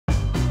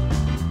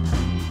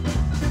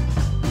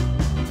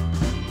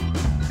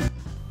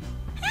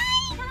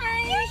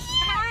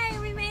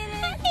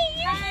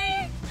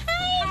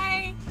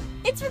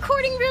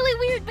recording really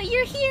weird, but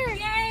you're here.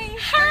 Yay!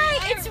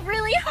 Hi, it's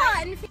really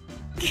hot.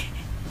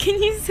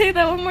 Can you say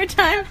that one more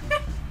time?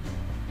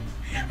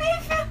 I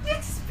found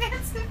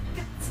expensive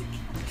bits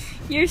again.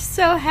 You're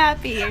so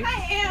happy. I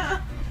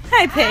am.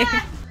 Hi, Pig.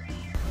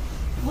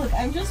 Look,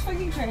 I'm just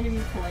fucking trying to be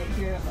polite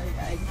here.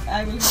 Like,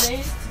 I was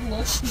raised to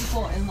look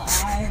people in the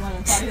eye when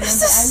I'm talking to them.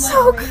 This is I'm,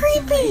 so like,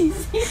 creepy.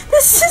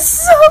 This is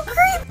so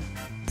creepy.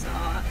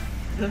 Saw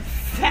the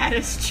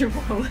fattest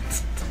chihuahua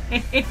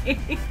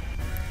today.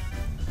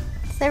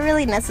 Is that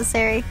really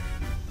necessary?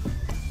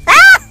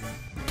 Ah!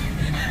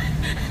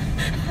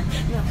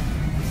 No.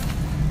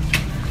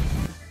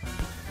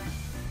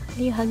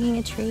 Are you hugging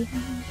a tree?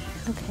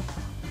 Okay.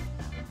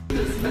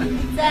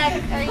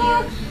 Zach, are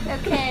you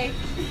okay?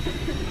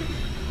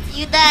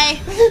 You die.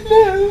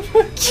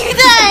 You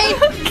die.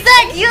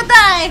 Zach, you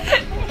die.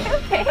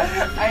 Okay.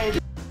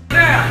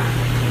 Girl,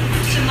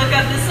 you should look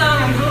up this song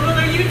on Google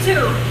or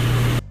YouTube.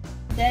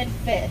 Dead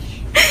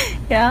fish.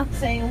 Yeah.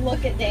 Saying,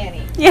 look at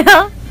Danny.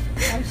 Yeah.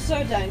 I'm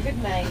so done. Good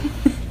night.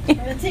 I'm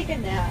gonna take a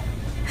nap.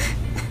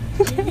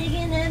 You're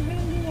taking a nap right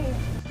here.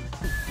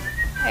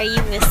 Are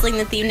you whistling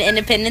the theme to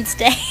Independence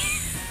Day?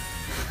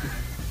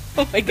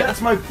 Oh my god.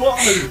 That's my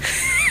father!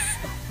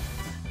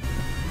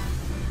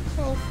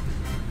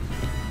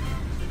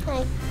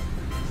 Hi.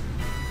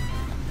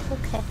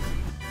 Okay.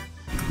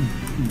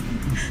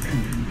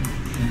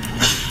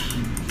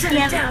 Turn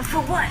it down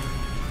for what?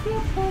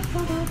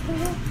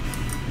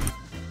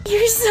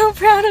 You're so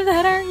proud of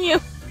that, aren't you?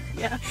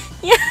 Yeah.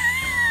 Yeah.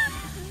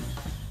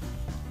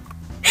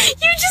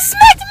 You just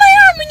smacked my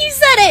arm when you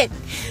said it!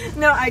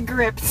 No, I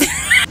gripped.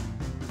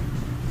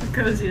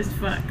 Cozy as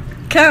fuck.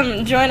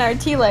 Come, join our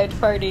tea light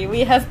party.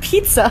 We have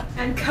pizza.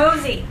 And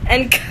cozy.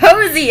 And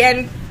cozy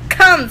and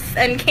comf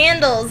and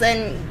candles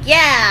and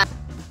yeah.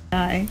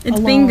 It's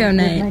bingo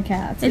night. My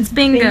cats. It's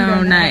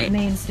bingo night.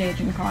 Main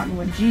stage in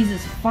Cottonwood.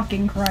 Jesus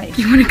fucking Christ.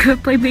 You wanna go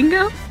play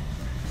bingo?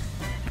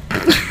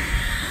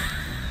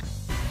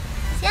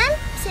 See, I'm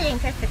sitting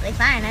perfectly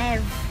fine. I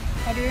have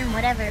headroom,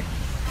 whatever.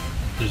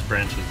 There's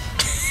branches.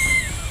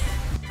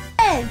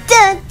 Dun,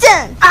 dun,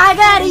 dun! I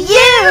got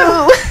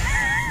you!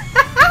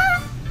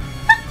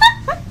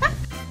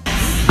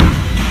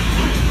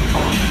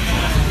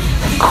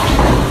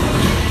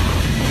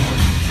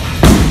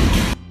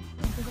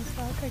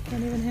 I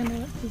can't even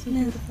handle it. This is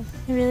beautiful.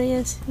 It really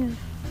is. Yeah.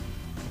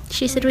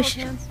 She said we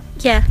should. Hands.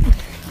 Yeah.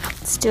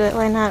 Let's do it.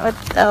 Why not? What?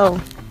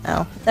 Oh.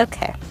 Oh.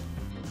 Okay.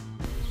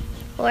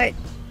 Hort.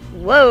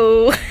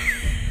 Whoa.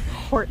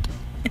 Hort.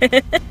 Is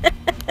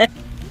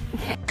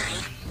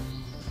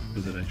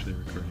it actually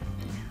recording?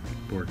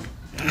 Bork.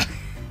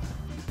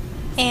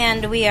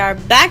 And we are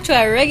back to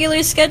our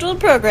regular scheduled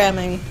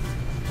programming.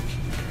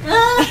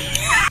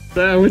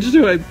 Which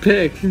do I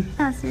pick?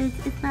 Oh, so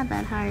it's not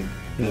that hard.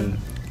 Yeah.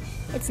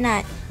 It's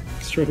not.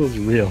 Struggle's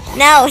real.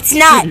 No, it's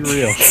not. It's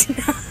real. It's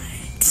not.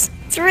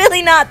 It's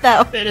really not,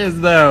 though. It is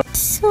though.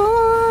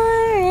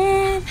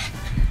 Soaring,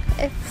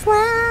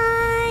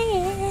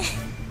 flying.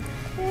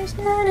 There's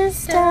not a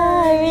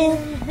star in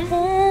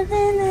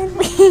heaven that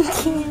we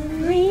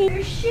can reach.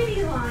 There's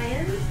shitty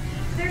lions.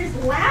 There's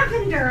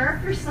lavender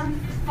for some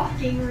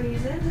fucking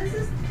reason. This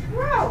is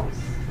gross.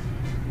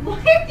 Why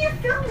are you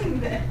filming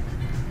this?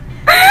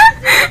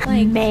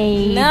 Like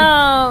made.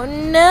 No,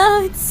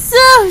 no, it's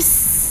so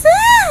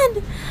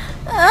sad.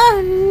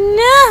 Oh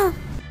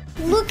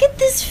no. Look at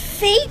this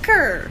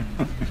faker.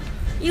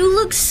 You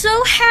look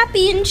so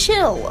happy and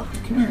chill.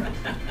 Come here.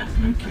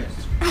 You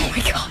kiss. Oh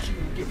my god.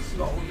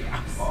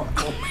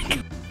 Oh my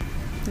god.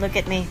 Look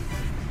at me.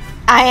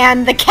 I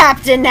am the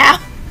captain now.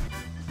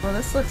 Well,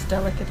 this looks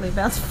delicately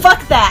balanced.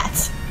 Fuck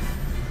that!